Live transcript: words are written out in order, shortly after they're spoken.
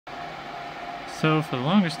So for the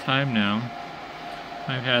longest time now,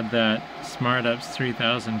 I've had that SmartUps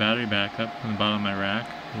 3000 battery backup on the bottom of my rack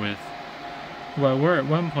with, well, were at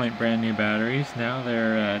one point brand new batteries. Now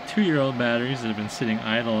they're 2-year-old batteries that have been sitting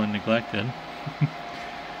idle and neglected.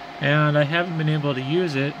 And I haven't been able to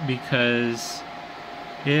use it because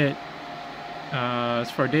it's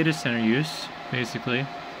for data center use, basically.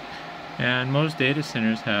 And most data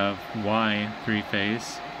centers have Y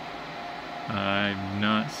 3-phase. I'm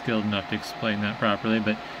not skilled enough to explain that properly,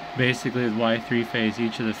 but basically with Y 3-phase,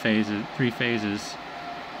 each of the three phases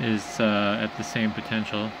is at the same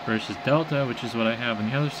potential, versus delta, which is what I have on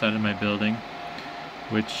the other side of my building,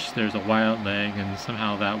 which there's a wild leg, and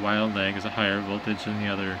somehow that wild leg is a higher voltage than the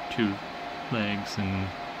other two legs. And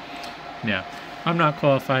yeah, I'm not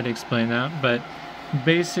qualified to explain that, but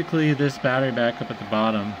basically this battery backup at the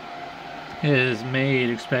bottom is made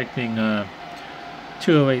expecting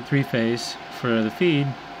 208 3-phase for the feed.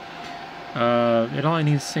 It only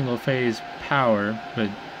needs single phase power, but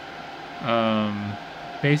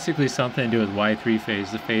basically something to do with Y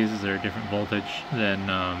 3-phase. The phases are a different voltage than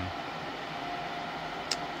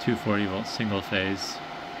 240 volt single phase.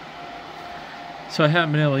 So I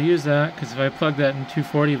haven't been able to use that because if I plug that in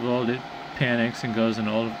 240 volt, it panics and goes in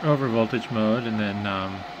over voltage mode, and then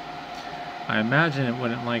I imagine it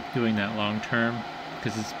wouldn't like doing that long term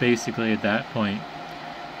because it's basically at that point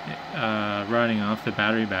running off the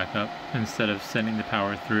battery backup instead of sending the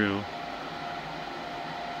power through.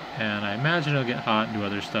 And I imagine it'll get hot and do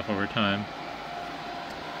other stuff over time.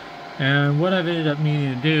 And what I've ended up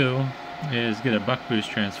needing to do is get a buck boost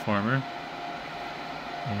transformer.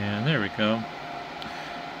 And there we go.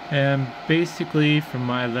 And basically, from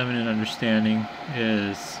my limited understanding,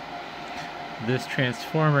 is this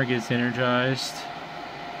transformer gets energized,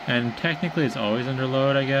 and technically it's always under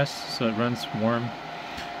load, I guess, so it runs warm.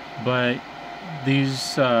 But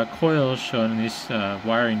these coils shown in these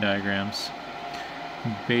wiring diagrams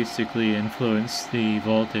basically influence the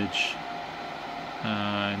voltage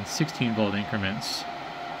in 16 volt increments.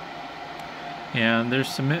 And there's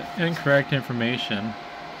some incorrect information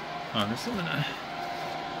on this.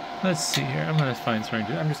 Let's see here. I'm gonna find something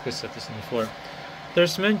to do. I'm just gonna set this on the floor.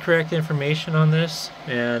 There's some incorrect information on this,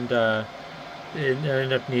 and it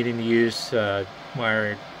ended up needing to use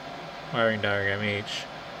wiring diagram H.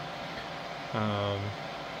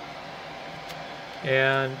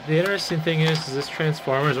 And the interesting thing is this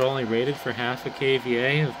transformer is only rated for half a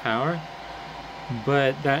kVA of power,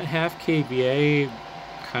 but that half kVA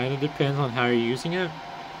kind of depends on how you're using it.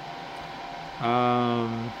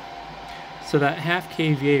 So that half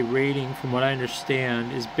kVA rating, from what I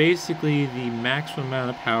understand, is basically the maximum amount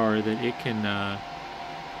of power that it can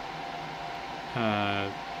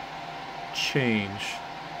change.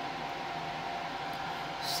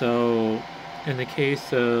 So in the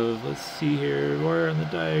case of, let's see here, where on the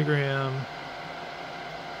diagram,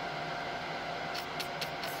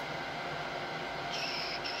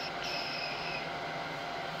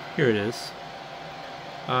 here it is.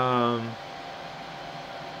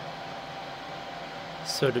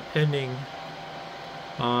 So depending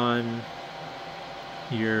on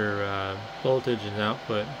your voltage and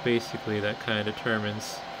output, basically that kind of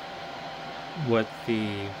determines what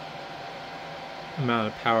the amount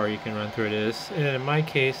of power you can run through it is. And in my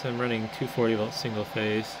case, I'm running 240 volt single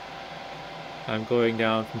phase. I'm going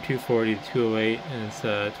down from 240 to 208, and it's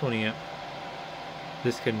 20 amp.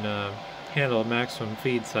 This can handle a maximum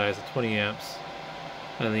feed size of 20 amps,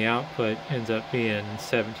 and the output ends up being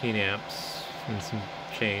 17 amps and some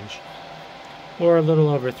change, or a little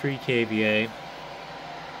over 3 kVA,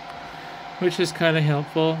 which is kind of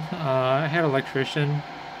helpful. I had an electrician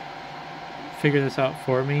figure this out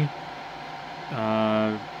for me.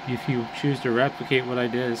 If you choose to replicate what I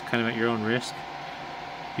did, it's kind of at your own risk,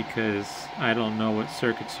 because I don't know what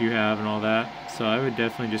circuits you have and all that, so I would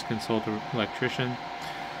definitely just consult an electrician.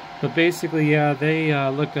 But basically, yeah, they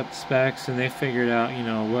looked up the specs and they figured out, you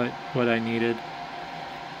know, what I needed,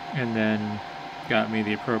 and then got me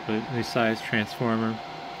the appropriately sized transformer.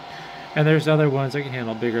 And there's other ones that can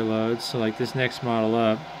handle bigger loads. So like this next model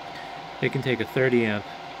up, it can take a 30 amp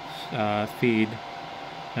feed,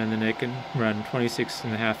 and then it can run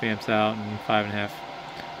 26.5 amps out and 5.5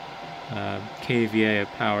 kVA of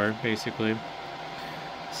power, basically.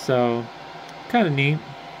 So kind of neat.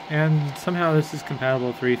 And somehow this is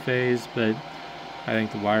compatible 3-phase, but I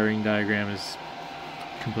think the wiring diagram is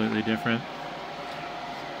completely different.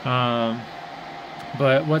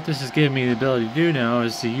 But what this is giving me the ability to do now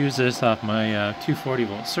is to use this off my 240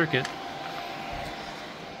 volt circuit,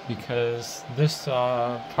 because this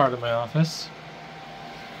part of my office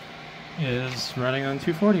is running on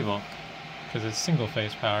 240 volt because it's single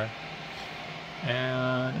phase power.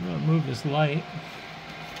 And I'm going to move this light.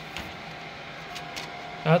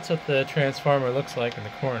 That's what the transformer looks like in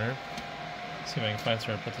the corner. Let's see if I can find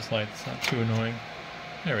somewhere to put this light that's not too annoying.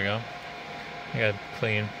 There we go. I got it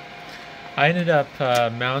clean. I ended up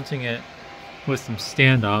mounting it with some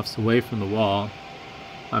standoffs away from the wall.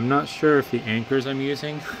 I'm not sure if the anchors I'm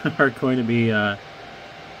using are going to be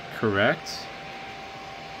correct.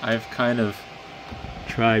 I've kind of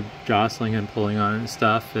tried jostling and pulling on it and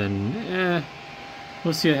stuff, and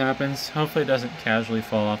we'll see what happens. Hopefully it doesn't casually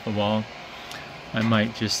fall off the wall. I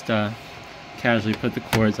might just casually put the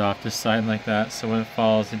cords off the side like that, so when it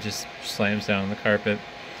falls it just slams down on the carpet.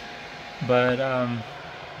 But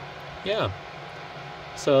yeah,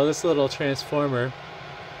 so this little transformer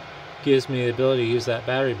gives me the ability to use that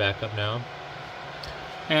battery backup now,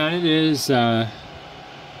 and it is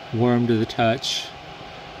warm to the touch.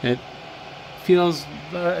 It feels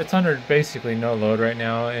it's under basically no load right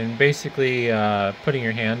now, and basically putting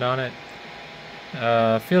your hand on it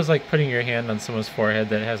feels like putting your hand on someone's forehead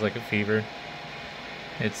that has like a fever.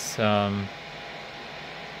 It's not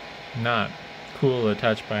cool to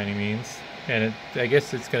touch by any means, and I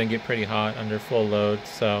guess it's going to get pretty hot under full load,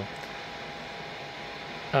 so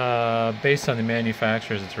based on the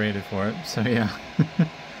manufacturers it's rated for it, so yeah.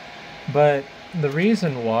 But the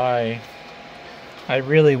reason why I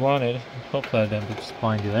really wanted, hopefully I didn't just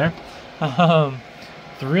blind you there,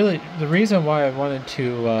 the reason why I wanted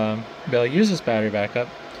to be able to use this battery backup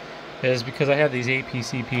is because I have these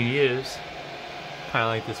APC PDUs, kind of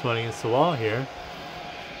like this one against the wall here,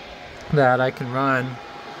 that I can run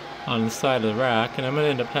on the side of the rack, and I'm going to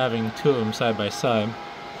end up having two of them side by side,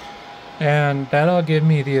 and that'll give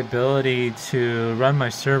me the ability to run my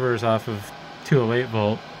servers off of 208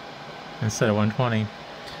 volt instead of 120,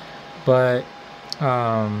 but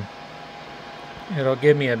it'll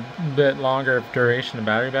give me a bit longer duration of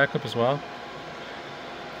battery backup as well.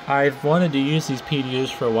 I've wanted to use these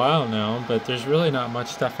PDUs for a while now, but there's really not much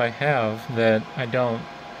stuff I have that I don't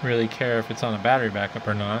really care if it's on a battery backup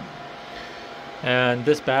or not. And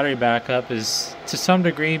this battery backup is to some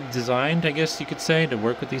degree designed, I guess you could say, to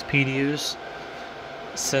work with these PDUs,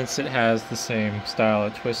 since it has the same style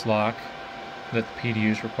of twist lock that the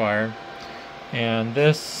PDUs require. And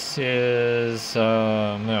this is,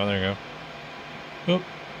 no, there you go. Oop,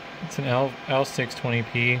 it's an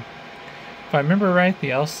L620P. If I remember right, the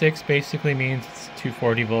L6 basically means it's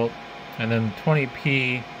 240 volt, and then the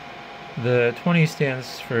 20P, the 20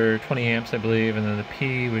 stands for 20 amps, I believe, and then the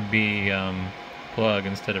P would be plug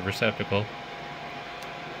instead of receptacle.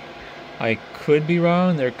 I could be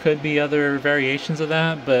wrong, there could be other variations of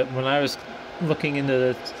that, but when I was looking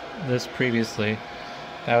into this previously,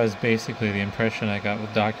 that was basically the impression I got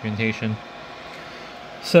with documentation.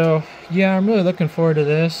 So yeah, I'm really looking forward to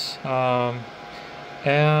this, and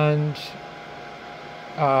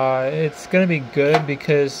it's going to be good,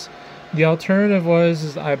 because the alternative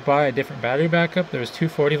was I buy a different battery backup that was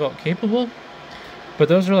 240 volt capable, but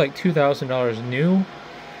those are like $2,000 new,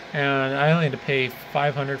 and I only had to pay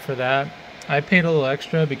 $500 for that. I paid a little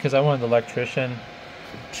extra because I wanted the electrician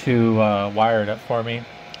to wire it up for me.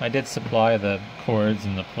 I did supply the cords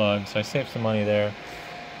and the plugs, so I saved some money there.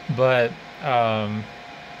 But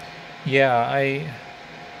yeah, I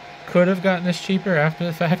could have gotten this cheaper after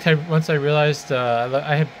the fact. Once I realized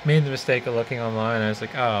I had made the mistake of looking online, I was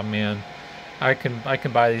like, oh man, I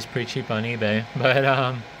can buy these pretty cheap on eBay. But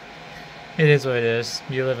it is what it is.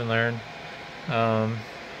 You live and learn.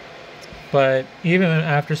 But even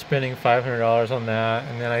after spending $500 on that,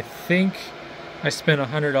 and then I think I spent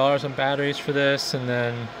 $100 on batteries for this, and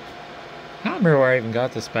then I don't remember where I even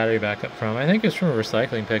got this battery backup from. I think it's from a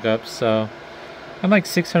recycling pickup, so I'm like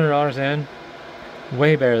 $600 in.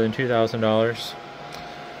 Way better than $2,000.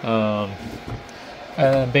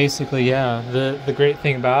 And basically, yeah, the great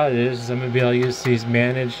thing about it is I'm going to be able to use these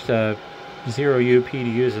managed 0U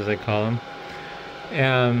PDUs, as I call them.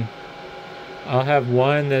 And I'll have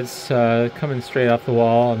one that's coming straight off the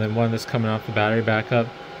wall, and then one that's coming off the battery backup.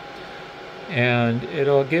 And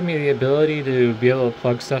it'll give me the ability to be able to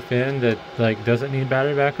plug stuff in that like doesn't need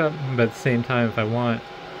battery backup, but at the same time, if I want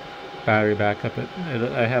battery backup,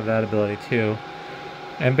 I have that ability too.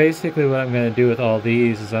 And basically what I'm going to do with all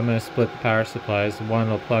these is I'm going to split the power supplies. One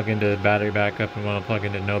will plug into battery backup and one will plug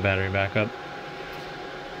into no battery backup.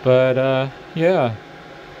 But yeah,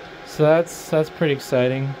 so that's pretty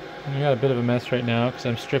exciting. I got a bit of a mess right now because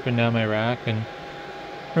I'm stripping down my rack and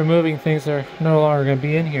removing things that are no longer going to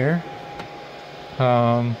be in here.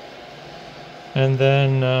 And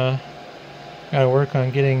then gotta work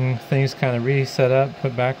on getting things kind of reset up,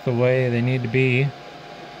 put back the way they need to be.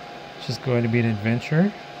 It's just going to be an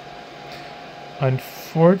adventure.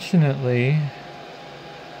 Unfortunately,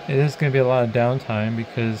 it is going to be a lot of downtime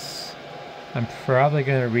because I'm probably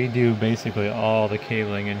going to redo basically all the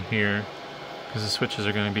cabling in here because the switches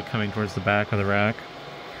are going to be coming towards the back of the rack.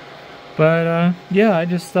 But yeah, I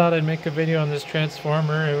just thought I'd make a video on this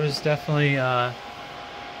transformer. It was definitely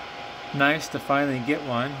nice to finally get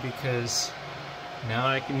one because now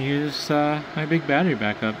I can use my big battery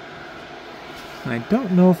backup. And I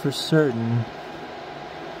don't know for certain.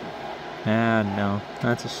 No,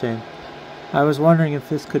 that's a shame. I was wondering if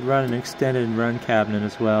this could run an extended run cabinet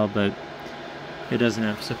as well, but it doesn't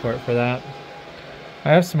have support for that. I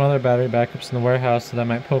have some other battery backups in the warehouse that I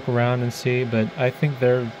might poke around and see, but I think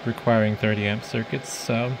they're requiring 30 amp circuits,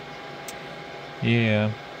 so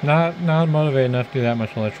yeah, not motivated enough to do that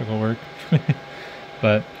much electrical work.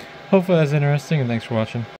 But hopefully that's interesting, and thanks for watching.